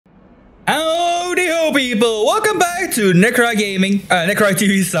people, welcome back to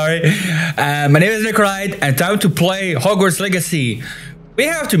NecrolydeTV, sorry. My name is Necrolyde and time to play Hogwarts Legacy. We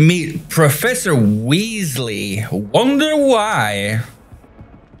have to meet Professor Weasley. Wonder why?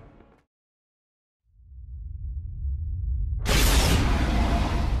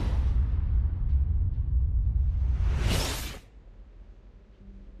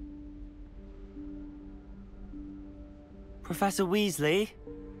 Professor Weasley?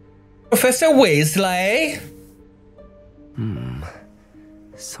 Professor Weasley?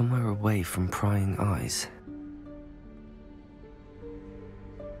 Somewhere away from prying eyes.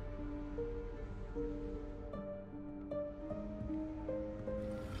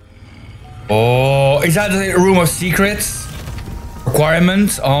 Oh, is that the room of secrets?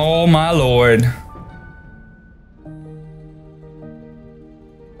 Requirements? Oh my lord.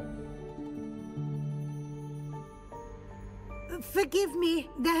 Forgive me,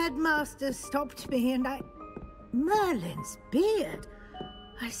 the headmaster stopped me and I... Merlin's beard.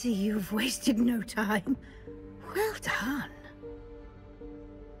 I see you've wasted no time. Well done.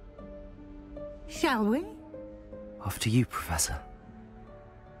 Shall we? After you, Professor.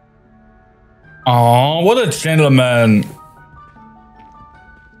 Oh, what a gentleman.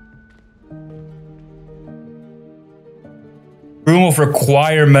 Room of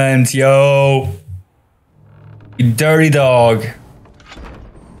requirements, yo. You dirty dog.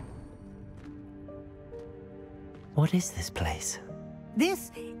 What is this place?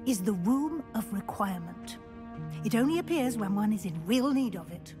 This is the Room of Requirement. It only appears when one is in real need of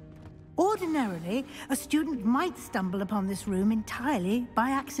it. Ordinarily, a student might stumble upon this room entirely by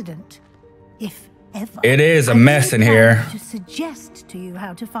accident. If ever. It is a mess in here. To suggest to you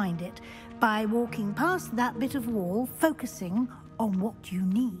how to find it by walking past that bit of wall, focusing on what you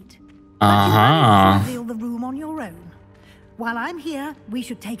need. But you can't reveal the room on your own. While I'm here, we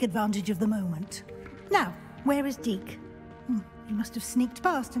should take advantage of the moment. Now, where is Deke? You must have sneaked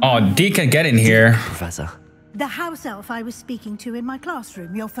past. Oh, Deke can get in here. Professor. The house elf I was speaking to in my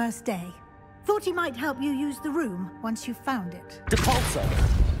classroom your first day. Thought he might help you use the room once you found it. Depulso.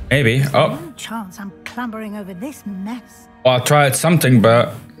 Maybe. Oh. No chance I'm clambering over this mess. Well, I tried something,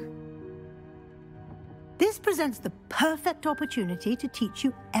 but... This presents the perfect opportunity to teach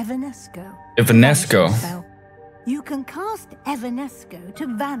you Evanesco. Evanesco. You can cast Evanesco to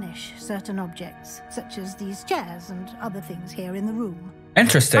vanish certain objects, such as these chairs and other things here in the room.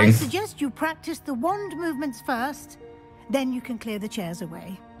 Interesting. I suggest you practice the wand movements first, then you can clear the chairs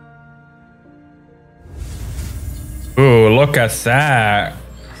away. Ooh, look at that.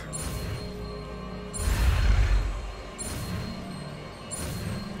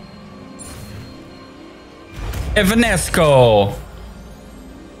 Evanesco.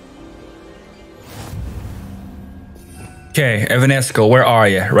 Okay, Evanesco, where are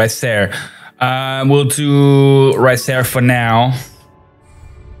you? Right there. We'll do right there for now.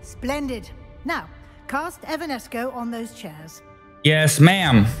 Splendid. Now, cast Evanesco on those chairs. Yes,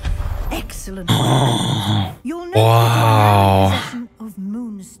 ma'am. Excellent. You'll notice Wow. the possession of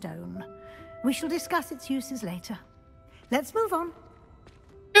Moonstone. We shall discuss its uses later. Let's move on.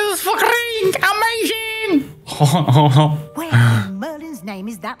 This is fucking amazing. Where in Merlin's name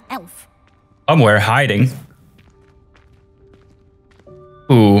is that elf? Somewhere hiding.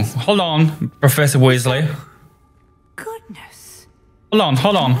 Ooh, hold on, Professor Weasley. Goodness.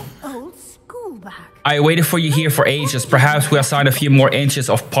 Hold on. Old school bag. I waited for you here for ages. Perhaps we assigned a few more inches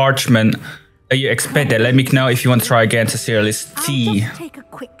of parchment that you expected. Let me know if you want to try again. Sincerely, T. I'll just take a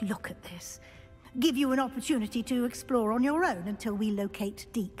quick look at this. Give you an opportunity to explore on your own until we locate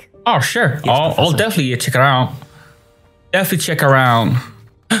Deke. Oh, sure. Yes, I'll definitely check it out. Definitely check around.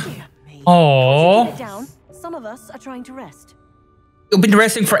 Oh. Oh, Down. Some of us are trying to rest. you've been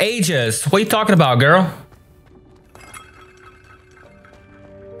resting for ages. What are you talking about, girl?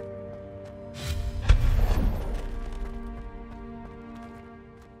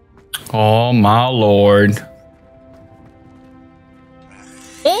 Oh my lord.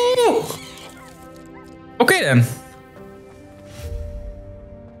 Oh! Okay then.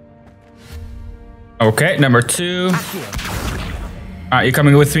 Okay, number 2. Alright, you're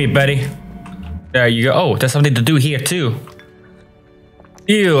coming with me, buddy. There you go. Oh, there's something to do here too.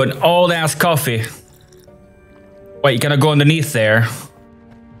 Ew, an old ass coffee. Wait, you gonna go underneath there?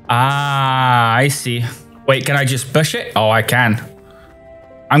 Ah, I see. Wait, can I just push it? Oh, I can.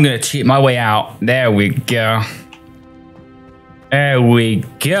 I'm gonna cheat my way out. There we go. There we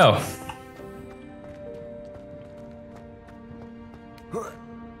go.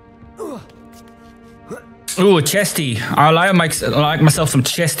 Ooh, chesty. I like myself some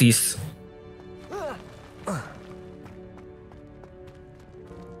chesties.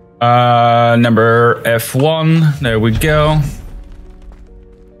 Number F1. There we go.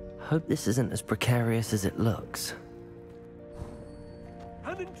 Hope this isn't as precarious as it looks.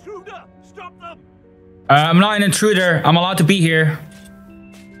 An intruder! Stop them! I'm not an intruder. I'm allowed to be here.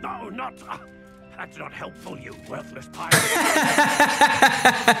 No, not. That's not helpful, you worthless pirate.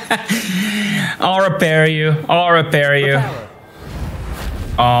 I'll repair you. I'll repair you.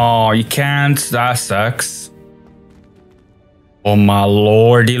 Oh, you can't. That sucks. Oh my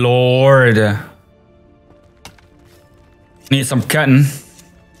lordy lord. Need some cutting.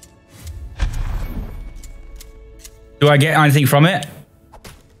 Do I get anything from it?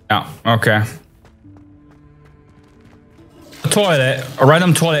 No. Okay. A toilet. A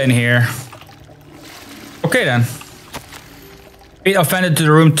random toilet in here. Okay then. Be offended to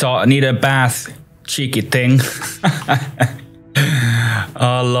the room top. I need a bath. Cheeky thing.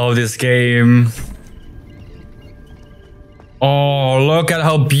 I love this game. Oh, look at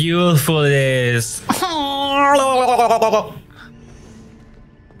how beautiful it is.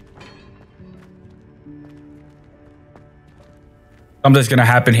 Something's gonna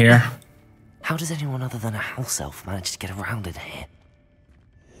happen here. How does anyone other than a house elf manage to get around in here?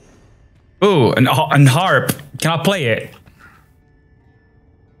 Ooh, an harp. Can I play it?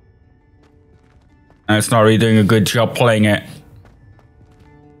 It's not really doing a good job playing it.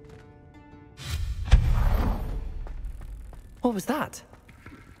 What was that?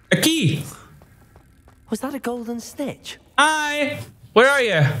 A key. Was that a golden snitch? Hi. Where are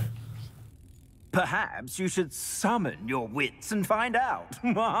you? Perhaps you should summon your wits and find out.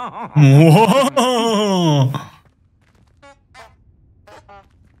 Whoa.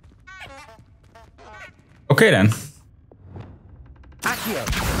 Okay then.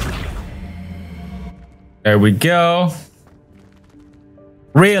 There we go.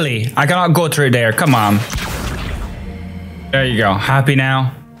 Really? I cannot go through there. Come on. There you go. Happy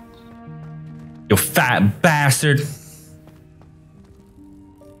now? You fat bastard.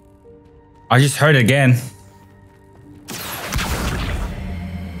 I just heard it again.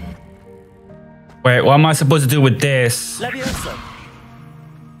 Wait, what am I supposed to do with this?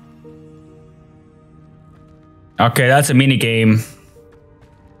 Okay, that's a mini game.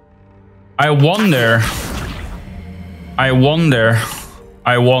 I wonder.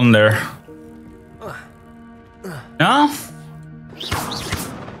 No?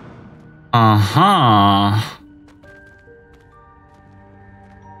 Uh-huh.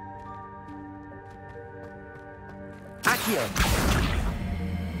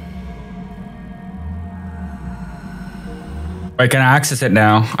 Wait, can I access it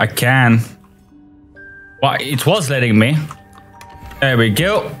now? I can. Well, it was letting me. There we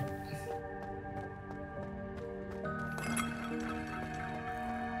go.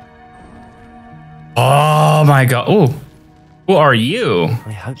 Oh my god. Oh. Who are you?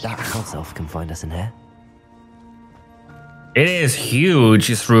 I hope that house elf can find us in here. It is huge,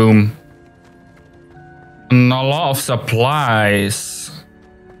 this room. And a lot of supplies.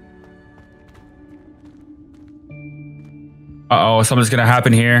 Uh-oh, something's gonna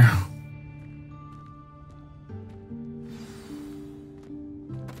happen here.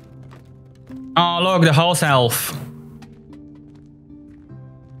 Oh, look, the house elf.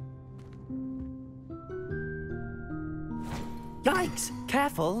 Yikes!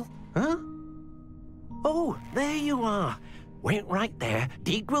 Careful! Huh? Oh, there you are. Wait right there.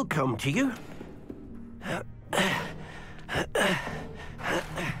 Deek will come to you.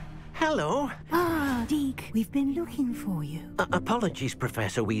 Hello. Ah, Deek, we've been looking for you. Apologies,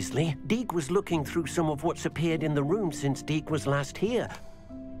 Professor Weasley. Deek was looking through some of what's appeared in the room since Deek was last here.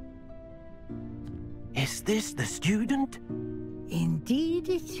 Is this the student? Indeed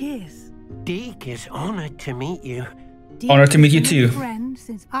it is. Deek is honored to meet you. Honored to meet you too. Friend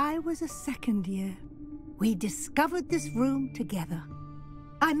since I was a second year. We discovered this room together.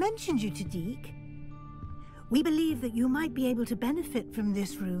 I mentioned you to Deek. We believe that you might be able to benefit from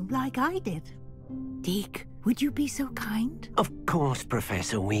this room like I did. Deek, would you be so kind? Of course,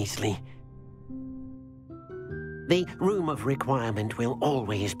 Professor Weasley. The Room of Requirement will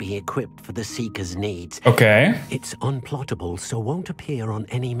always be equipped for the Seeker's needs. Okay. It's unplottable, so won't appear on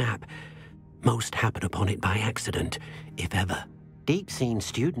any map. Most happen upon it by accident, if ever. Deek's seen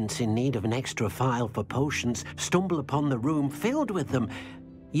students in need of an extra file for potions stumble upon the room filled with them.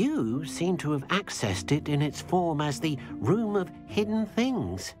 You seem to have accessed it in its form as the Room of Hidden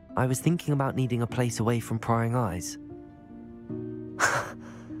Things. I was thinking about needing a place away from prying eyes.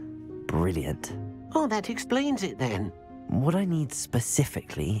 Brilliant. Oh, that explains it then. What I need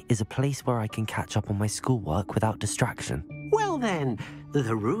specifically is a place where I can catch up on my schoolwork without distraction. Well then,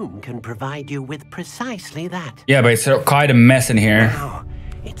 the room can provide you with precisely that. Yeah, but it's quite a mess in here. Now,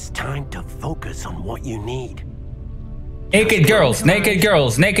 It's time to focus on what you need. Naked girls, naked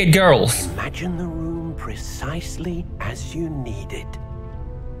girls, naked girls. Imagine the room precisely as you need it.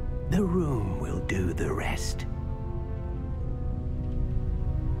 The room will do the rest.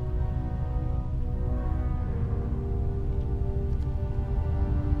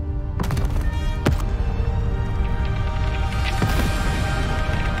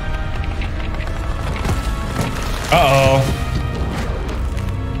 Uh-oh.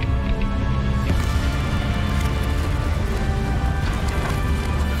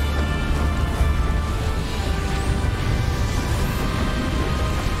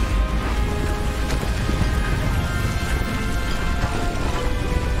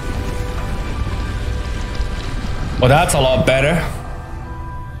 Well, that's a lot better.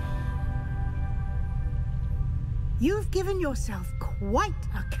 You've given yourself quite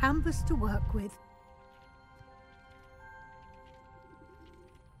a canvas to work with.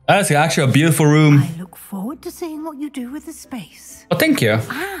 That's actually a beautiful room. I look forward to seeing what you do with the space. Oh, thank you.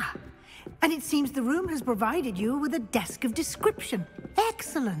 Ah, and it seems the room has provided you with a desk of description.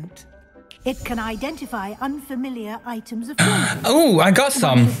 Excellent. It can identify unfamiliar items of clothing. Oh, I got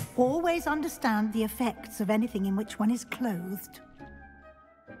some. One should always understand the effects of anything in which one is clothed.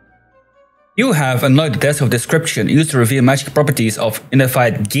 You have unlocked the desk of description used to reveal magic properties of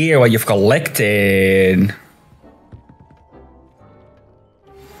identified gear what you've collected.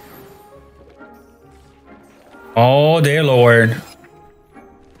 Oh, dear Lord.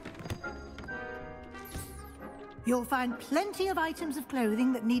 You'll find plenty of items of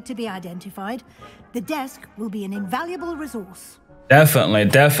clothing that need to be identified. The desk will be an invaluable resource. Definitely,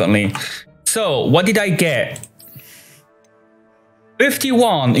 definitely. So, what did I get?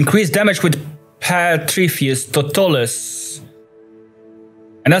 51. Increased damage with Patrifius Totalus.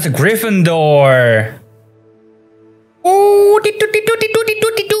 And that's a Gryffindor. Oh,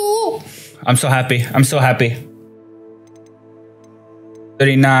 I'm so happy. I'm so happy.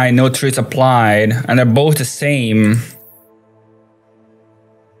 39, no treats applied, and they're both the same.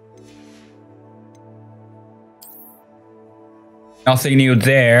 Nothing new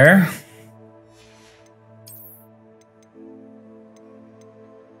there.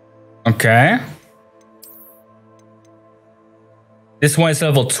 Okay. This one is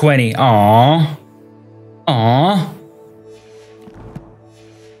level 20. Aww. Aww.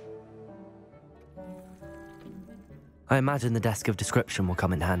 I imagine the desk of description will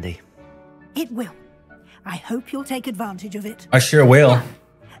come in handy. It will. I hope you'll take advantage of it. I sure will.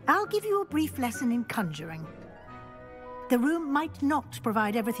 I'll give you a brief lesson in conjuring. The room might not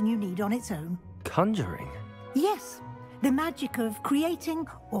provide everything you need on its own. Conjuring? Yes, the magic of creating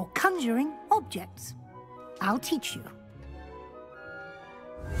or conjuring objects. I'll teach you.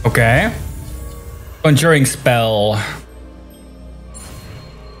 Okay. Conjuring spell.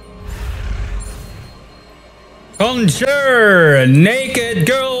 Conjure naked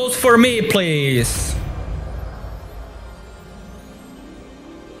girls for me, please.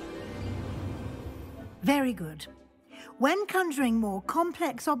 Very good. When conjuring more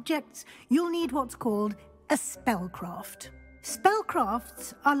complex objects, you'll need what's called a spellcraft.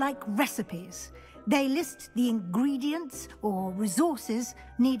 Spellcrafts are like recipes. They list the ingredients or resources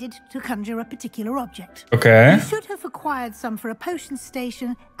needed to conjure a particular object. Okay. You should have acquired some for a potion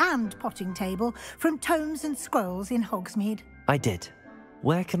station and potting table from tomes and scrolls in Hogsmeade. I did.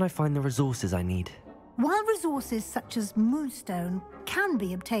 Where can I find the resources I need? While resources such as moonstone can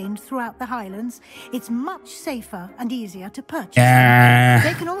be obtained throughout the Highlands, it's much safer and easier to purchase.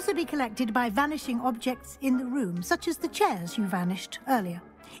 They can also be collected by vanishing objects in the room, such as the chairs you vanished earlier.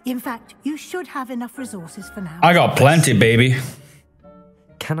 In fact, you should have enough resources for now. I got plenty, baby.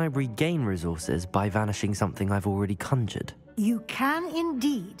 Can I regain resources by vanishing something I've already conjured? You can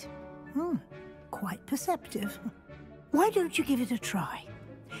indeed. Quite perceptive. Why don't you give it a try?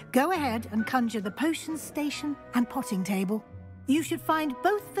 Go ahead and conjure the potion station and potting table. You should find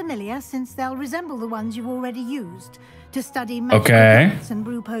both familiar, since they'll resemble the ones you've already used to study magical plants and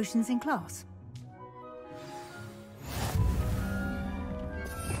brew potions in class.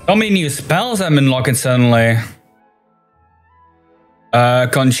 How many new spells I'm unlocking suddenly?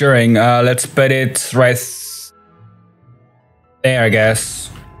 Conjuring. Let's put it right there, I guess.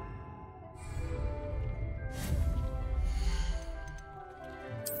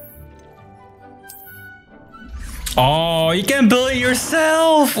 Oh, you can build it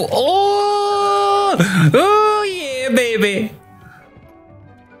yourself. Oh yeah, baby.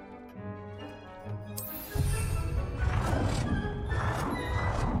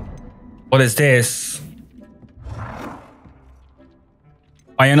 What is this?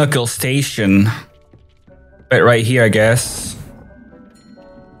 Bionicle station. Right here, I guess.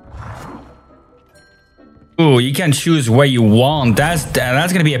 Ooh, you can choose where you want. That's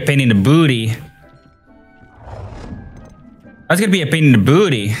gonna be a pain in the booty. That's gonna be a pain in the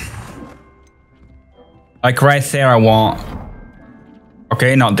booty. Like right there, I want.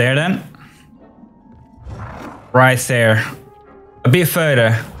 Okay, not there then. Right there. A bit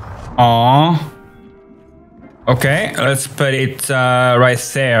further. Aww. Okay, let's put it right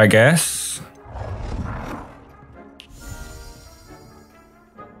there, I guess.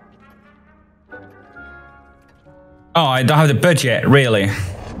 Oh, I don't have the budget, really.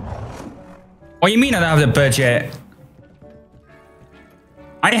 What do you mean I don't have the budget?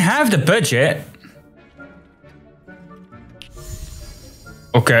 I have the budget.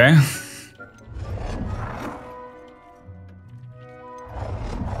 Okay.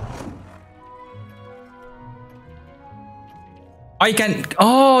 Oh, you can.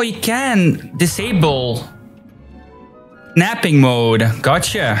 Oh, you can disable napping mode.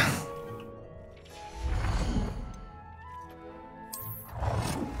 Gotcha.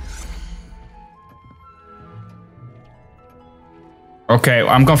 Okay,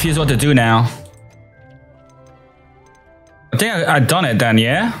 I'm confused what to do now. I think I've done it then,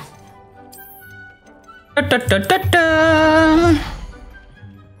 yeah? Da, da, da, da, da.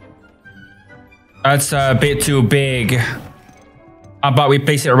 That's a bit too big. How about we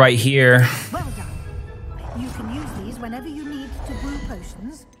place it right here? Well done. You can use these whenever you need to brew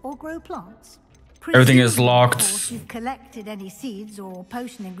potions or grow plants. Everything is Presumably, locked. of course, you've collected any seeds or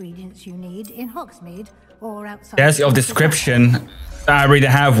potion ingredients you need in Hogsmeade or outside. There's your description. I already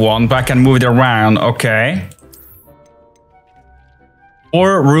have one, but I can move it around. Okay.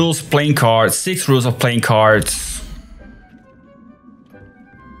 4 rules playing cards. 6 rules of playing cards.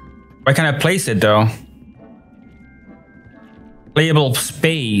 Where can I place it though? Playable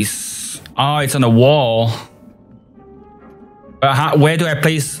space. Oh, it's on the wall. But where do I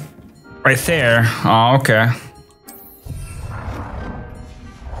place? Right there. Oh, okay.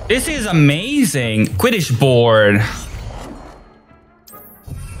 This is amazing. Quidditch board.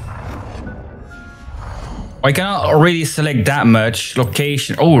 I cannot already select that much.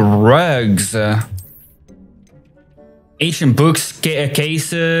 Location. Oh, rugs. Ancient books,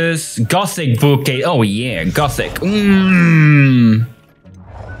 cases. Gothic bookcase. Oh, yeah. Gothic. The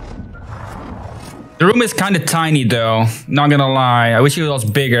room is kind of tiny, though. Not gonna lie. I wish it was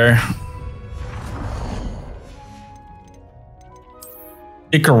bigger.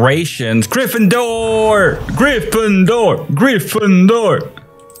 Decorations. Gryffindor! Gryffindor! Gryffindor!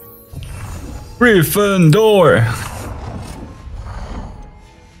 Gryffindor!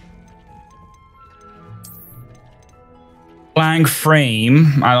 Blank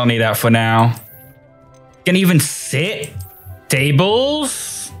frame. I don't need that for now. Can even sit.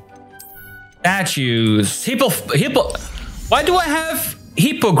 Tables. Statues. Hippo. Why do I have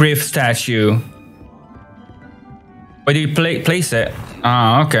hippogriff statue? Where do you place it?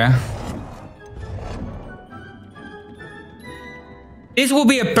 Oh, okay. This will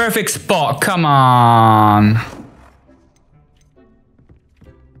be a perfect spot. Come on.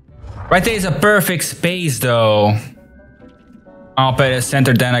 Right there is a perfect space, though. I'll put it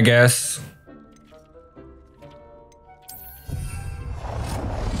center then, I guess.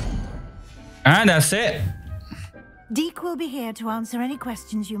 And that's it. Deke will be here to answer any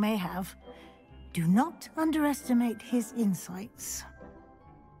questions you may have. Do not underestimate his insights.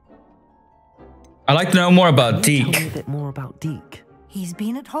 I'd like to know more about Can you tell me Deke. a bit more about Deke? He's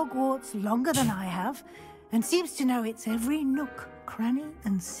been at Hogwarts longer than I have, and seems to know its every nook, cranny,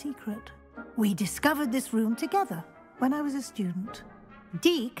 and secret. We discovered this room together when I was a student.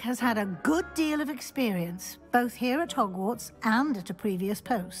 Deke has had a good deal of experience, both here at Hogwarts and at a previous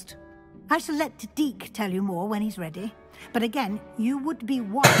post. I shall let Deke tell you more when he's ready, but again, you would be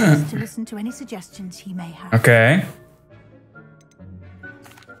wise to listen to any suggestions he may have. Okay.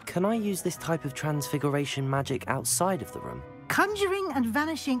 Can I use this type of transfiguration magic outside of the room? Conjuring and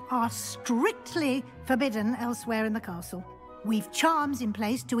vanishing are strictly forbidden elsewhere in the castle. We've charms in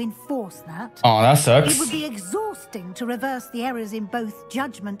place to enforce that. Oh, that sucks. It would be exhausting to reverse the errors in both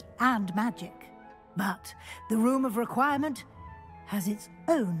judgment and magic. But the Room of Requirement has its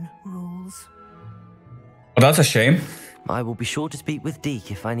own rules. Well, that's a shame. I will be sure to speak with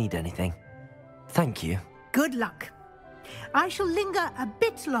Deke if I need anything. Thank you. Good luck. I shall linger a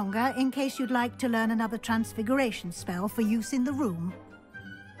bit longer in case you'd like to learn another transfiguration spell for use in the room.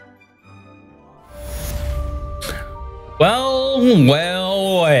 Well.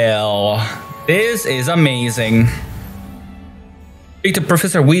 This is amazing. Speak to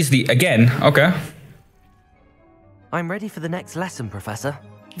Professor Weasley again. Okay. I'm ready for the next lesson, Professor.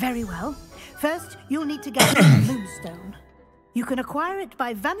 Very well. First, you'll need to get the moonstone. You can acquire it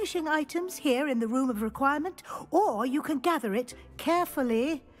by vanishing items here in the Room of Requirement, or you can gather it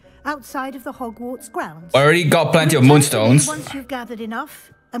carefully outside of the Hogwarts grounds. I already got plenty of moonstones. Once you've gathered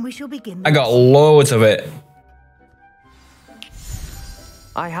enough, and we shall begin. I got loads of it.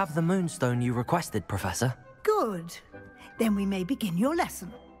 I have the moonstone you requested, Professor. Good. Then we may begin your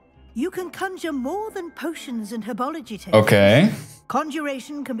lesson. You can conjure more than potions and herbology tables. Okay.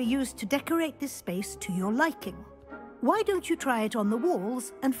 Conjuration can be used to decorate this space to your liking. Why don't you try it on the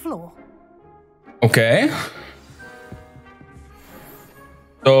walls and floor? Okay.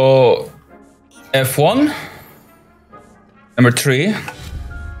 So, F1. Number 3.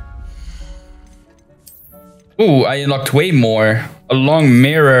 Ooh, I unlocked way more. A long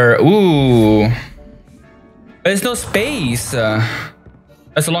mirror. Ooh. There's no space.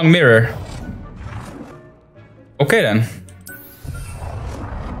 That's a long mirror. Okay then.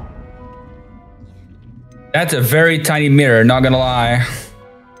 That's a very tiny mirror, not gonna lie.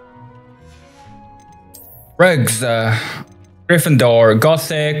 Regs, Gryffindor,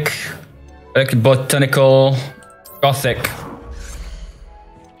 Gothic, Botanical, Gothic.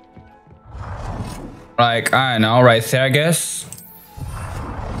 Like, I don't know, right there, I guess.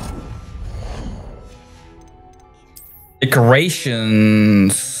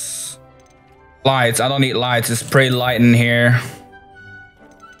 Decorations. Lights, I don't need lights, it's pretty light in here.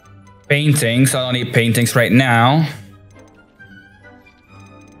 Paintings, I don't need paintings right now.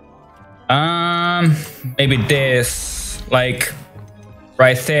 Maybe this, like,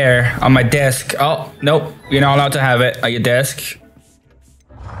 right there on my desk. Oh, nope, you're not allowed to have it at your desk.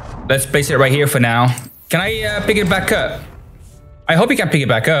 Let's place it right here for now. Can I pick it back up? I hope you can pick it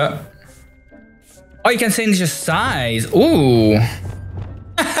back up. Oh, you can change the size. Ooh.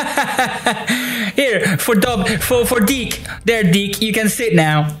 Here, for Deke. There, Deke, you can sit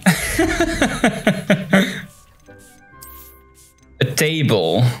now. A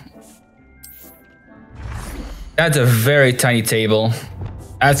table. That's a very tiny table.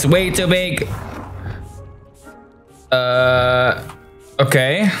 That's way too big.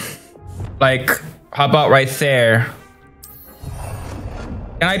 Okay. Like, how about right there?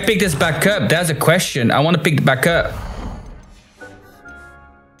 Can I pick this back up? That's a question. I want to pick it back up.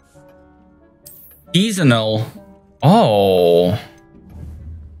 Seasonal. Oh.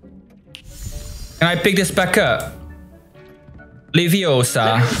 Can I pick this back up?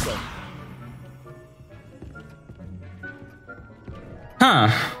 Leviosa. Huh.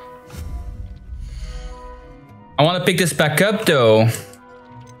 I want to pick this back up though.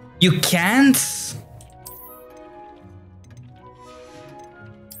 You can't?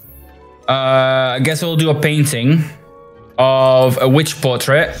 I guess we'll do a painting of a witch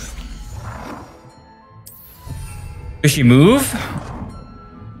portrait. Does she move?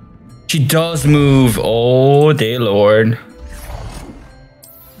 She does move. Oh, dear Lord.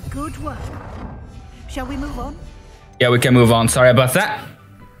 Good work. Shall we move on? Yeah, we can move on. Sorry about that.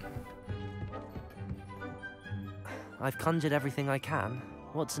 I've conjured everything I can.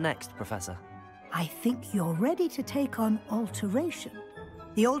 What's next, Professor? I think you're ready to take on alteration.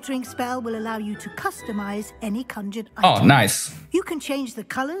 The altering spell will allow you to customize any conjured item. Oh, nice. You can change the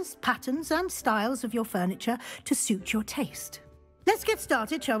colors, patterns, and styles of your furniture to suit your taste. Let's get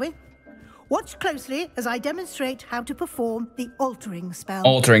started, shall we? Watch closely as I demonstrate how to perform the altering spell.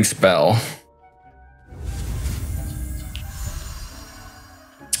 Altering spell.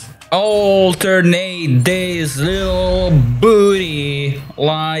 Alternate this little booty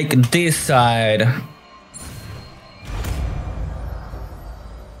like this side.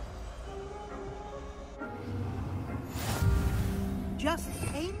 Just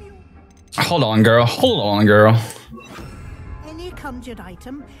aim your... Hold on, girl. Hold on, girl. any conjured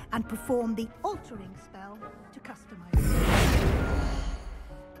item and perform the altering spell to customize it.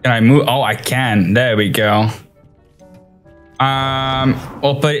 Can I move? Oh, I can. There we go.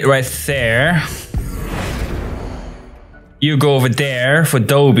 We'll put it right there. You go over there for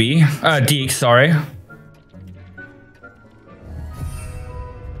Dobie. Deke, sorry.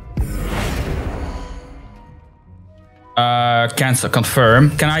 Cancel,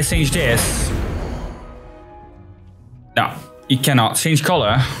 confirm. Can I change this? No, you cannot. Change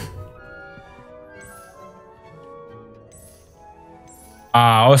color.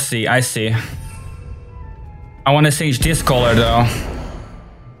 Ah, I see, I see. I want to change this color though.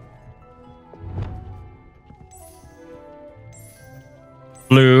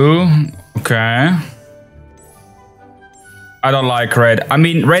 Blue, okay. I don't like red. I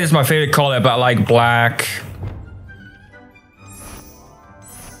mean, red is my favorite color, but I like black.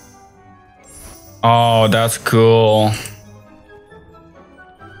 Oh, that's cool.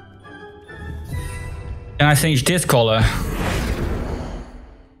 Can I change this color?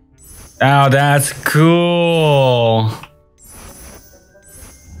 Oh, that's cool.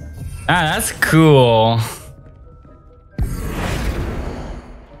 Ah, that's cool.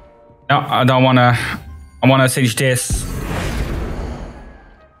 No, I don't wanna. I wanna change this.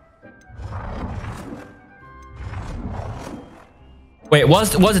 Wait,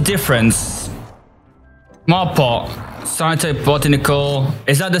 what's the difference? Small pot, scientific, botanical.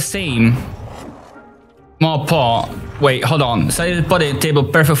 Is that the same? Small pot. Wait, hold on. Scientific botanical table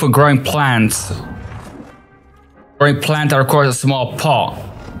perfect for growing plants. Growing plant that requires a small pot.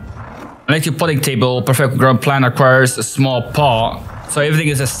 Electric potting table perfect for growing plant requires a small pot. So everything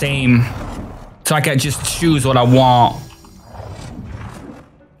is the same. So I can just choose what I want.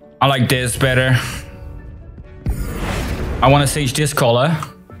 I like this better. I want to change this color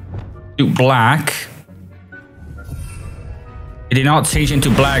to black. It did not change into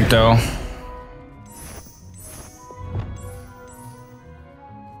black though.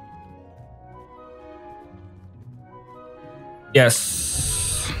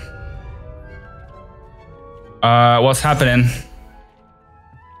 Yes. What's happening?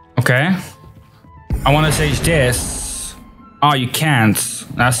 Okay. I want to change this. Oh, you can't.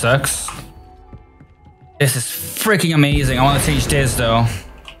 That sucks. This is freaking amazing. I want to change this though.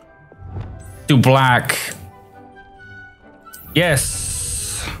 To black.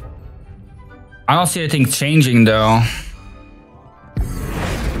 Yes. I don't see anything changing though.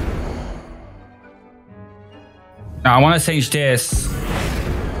 Now I want to change this.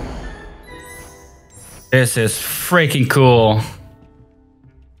 This is freaking cool.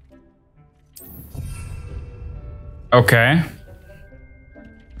 Okay.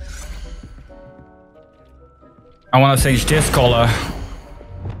 I want to change this color.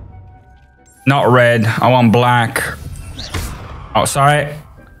 Not red. I want black. Oh, sorry.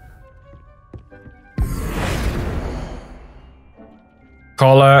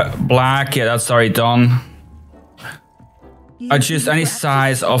 Color black. Yeah, that's already done. Adjust any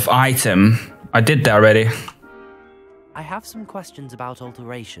size of item. I did that already. I have some questions about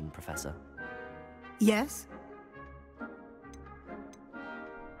alteration, Professor. Yes?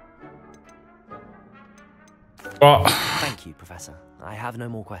 Well, Thank you, Professor. I have no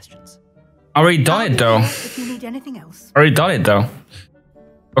more questions. I already done it though. If you need anything else. Already done it though.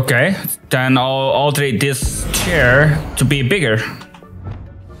 Okay, then I'll alter this chair to be bigger.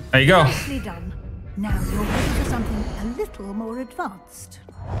 There you go. Nicely done. Now you're ready for something a little more advanced.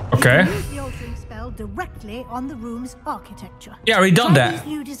 Okay. You can use the altering spell directly on the room's architecture. Yeah, I already done Try that. these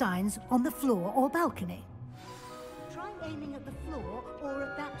new designs on the floor or balcony. Try aiming at the floor or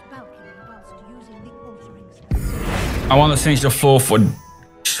at that balcony whilst using the altering spell. I want to change the floor for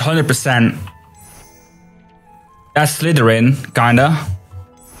 100%. That's Slytherin, kinda.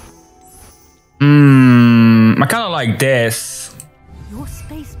 I kinda like this. Your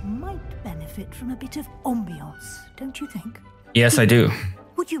space might benefit from a bit of ambiance, don't you think? Yes, I do.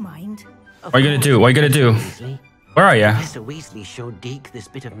 Would you mind? What are you gonna do? What are you gonna do? Weasley. Where are you? Professor Weasley showed Deke this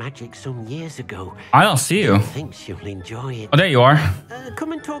bit of magic some years ago. I don't see you. Thinks you'll enjoy it. Oh, there you are.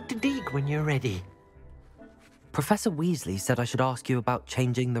 Come and talk to Deke when you're ready. Professor Weasley said I should ask you about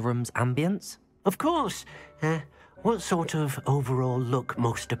changing the room's ambience. Of course. What sort of overall look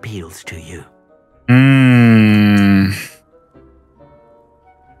most appeals to you?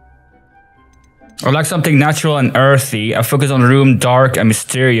 I like something natural and earthy. I focus on room dark and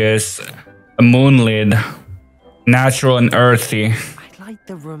mysterious. A moonlit. Natural and earthy. I'd like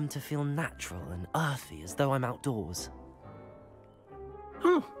the room to feel natural and earthy, as though I'm outdoors.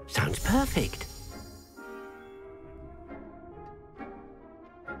 Oh, sounds perfect.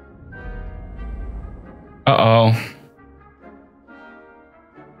 Uh-oh.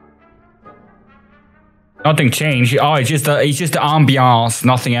 Nothing changed. Oh, it's just the ambiance,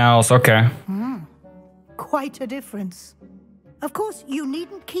 nothing else. Okay. Quite a difference. Of course, you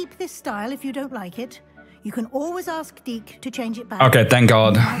needn't keep this style if you don't like it. You can always ask Deke to change it back. Okay, thank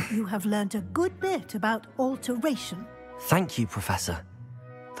God. Now you have learnt a good bit about alteration. Thank you, Professor.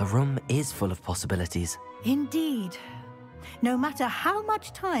 The room is full of possibilities. Indeed. No matter how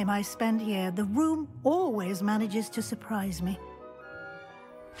much time I spend here, the room always manages to surprise me.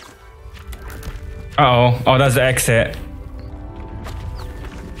 Uh-oh. Oh, that's the exit.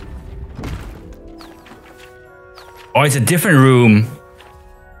 Oh, it's a different room.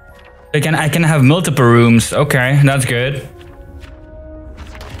 I can have multiple rooms. Okay, that's good.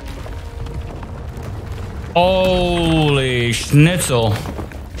 Holy schnitzel.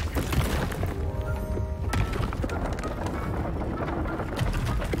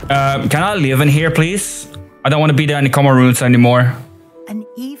 Can I live in here, please? I don't want to be there in the common rooms anymore. An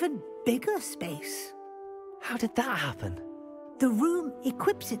even bigger space. How did that happen? The room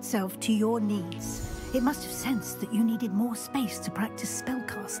equips itself to your needs. It must have sensed that you needed more space to practice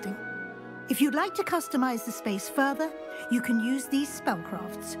spellcasting. If you'd like to customize the space further, you can use these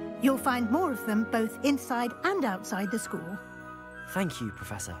spellcrafts. You'll find more of them both inside and outside the school. Thank you,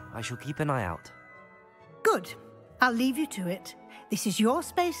 Professor. I shall keep an eye out. Good. I'll leave you to it. This is your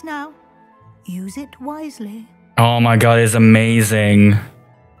space now. Use it wisely. Oh my god, it's amazing.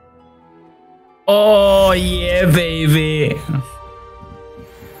 Oh yeah, baby.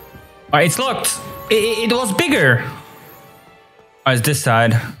 Alright, it's locked. It was bigger. Oh, it's this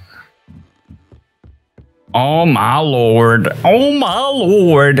side. Oh my lord. Oh my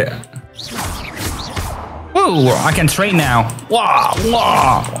lord. Whoa, I can train now. Wow,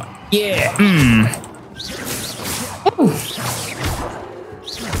 wow. Yeah, Woo.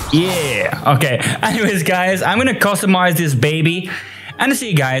 Yeah, okay. Anyways, guys, I'm gonna customize this baby. And I'll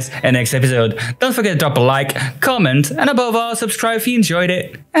see you guys in the next episode. Don't forget to drop a like, comment, and above all, subscribe if you enjoyed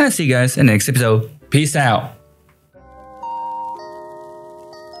it. And I'll see you guys in the next episode. Peace out.